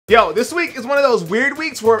Yo, this week is one of those weird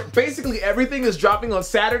weeks where basically everything is dropping on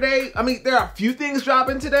Saturday. I mean, there are a few things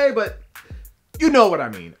dropping today, but you know what I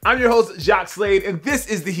mean. I'm your host, Jacques Slade, and this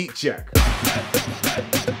is the Heat Check.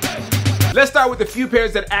 Let's start with a few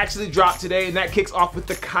pairs that actually dropped today, and that kicks off with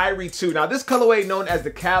the Kyrie 2. Now, this colorway, known as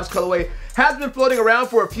the Cavs colorway, has been floating around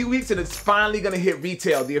for a few weeks, and it's finally gonna hit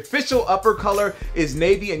retail. The official upper color is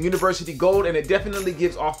navy and university gold, and it definitely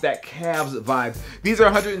gives off that Cavs vibe. These are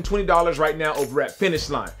 $120 right now over at Finish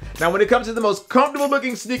Line. Now, when it comes to the most comfortable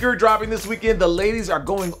looking sneaker dropping this weekend, the ladies are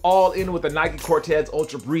going all in with the Nike Cortez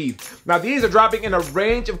Ultra Breathe. Now, these are dropping in a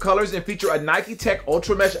range of colors and feature a Nike Tech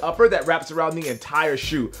Ultra Mesh upper that wraps around the entire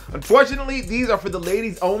shoe. Unfortunately, these are for the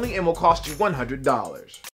ladies only and will cost you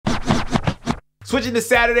 $100. Switching to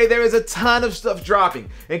Saturday, there is a ton of stuff dropping,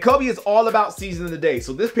 and Kobe is all about season of the day,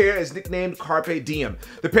 so this pair is nicknamed Carpe Diem.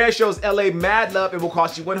 The pair shows LA mad love and will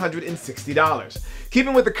cost you $160.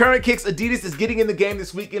 Keeping with the current kicks, Adidas is getting in the game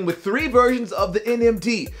this weekend with 3 versions of the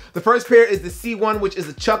NMD. The first pair is the C1, which is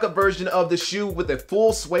a chuck-up version of the shoe with a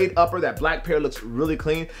full suede upper. That black pair looks really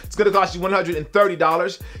clean. It's going to cost you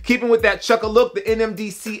 $130. Keeping with that chuck-up look, the NMD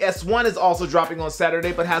CS1 is also dropping on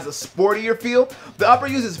Saturday, but has a sportier feel. The upper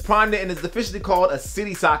uses Primeknit and is officially called a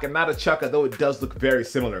city sock and not a chukka, though it does look very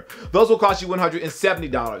similar. Those will cost you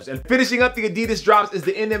 $170. And finishing up the Adidas drops is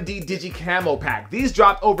the NMD Digi Camo Pack. These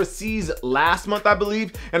dropped overseas last month, I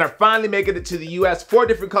believe, and are finally making it to the US. 4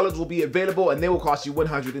 different colors will be available, and they will cost you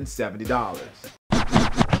 $170.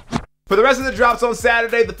 For the rest of the drops on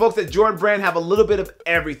Saturday, the folks at Jordan Brand have a little bit of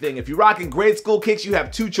everything. If you're rocking grade school kicks, you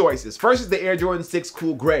have 2 choices. First is the Air Jordan 6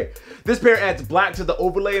 Cool Gray. This pair adds black to the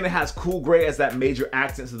overlay and it has cool gray as that major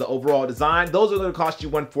accent to the overall design. Those are going to cost you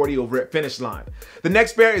 $140 over at Finish Line. The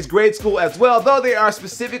next pair is grade school as well, though they are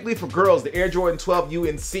specifically for girls, the Air Jordan 12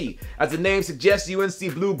 UNC. As the name suggests,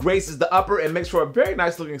 UNC blue graces the upper and makes for a very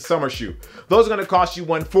nice looking summer shoe. Those are going to cost you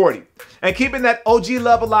 $140. And keeping that OG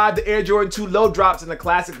love alive, the Air Jordan 2 low drops in the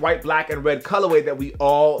classic white, black, and red colorway that we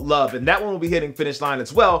all love, and that one will be hitting Finish Line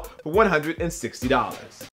as well for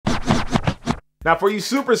 $160. Now, for you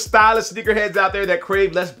super stylish sneakerheads out there that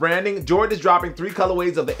crave less branding, Jordan is dropping 3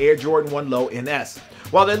 colorways of the Air Jordan 1 Low NS.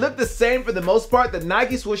 While they look the same for the most part, the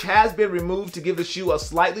Nike swoosh has been removed to give the shoe a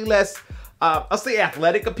slightly less I'll say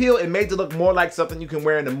athletic appeal and made to look more like something you can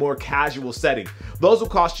wear in a more casual setting. Those will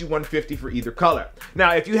cost you $150 for either color.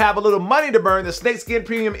 Now, if you have a little money to burn, the Snakeskin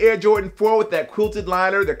Premium Air Jordan 4 with that quilted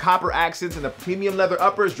liner, the copper accents, and the premium leather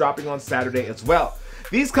upper is dropping on Saturday as well.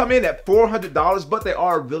 These come in at $400, but they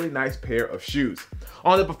are a really nice pair of shoes.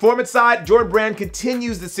 On the performance side, Jordan Brand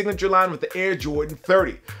continues the signature line with the Air Jordan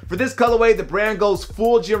 30. For this colorway, the brand goes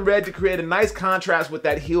full gym red to create a nice contrast with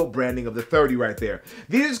that heel branding of the 30 right there.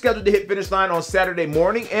 These are scheduled to hit Finish Line on Saturday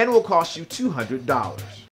morning and will cost you $200.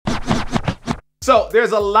 So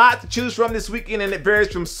there's a lot to choose from this weekend, and it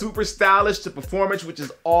varies from super stylish to performance, which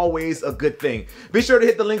is always a good thing. Be sure to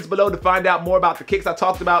hit the links below to find out more about the kicks I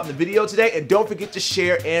talked about in the video today, and don't forget to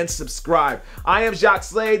share and subscribe. I am Jacques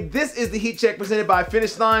Slade. This is the Heat Check presented by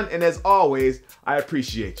Finish Line, and as always, I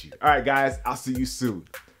appreciate you. All right, guys, I'll see you soon.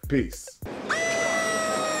 Peace.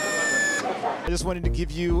 I just wanted to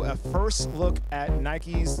give you a first look at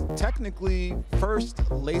Nike's technically first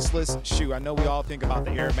laceless shoe. I know we all think about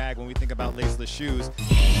the Air Mag when we think about laceless shoes.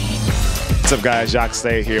 What's up, guys? Jacques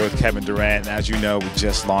Slade here with Kevin Durant. As you know, we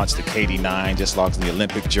just launched the KD9, just launched the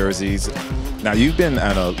Olympic jerseys. Now, you've been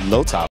at a low top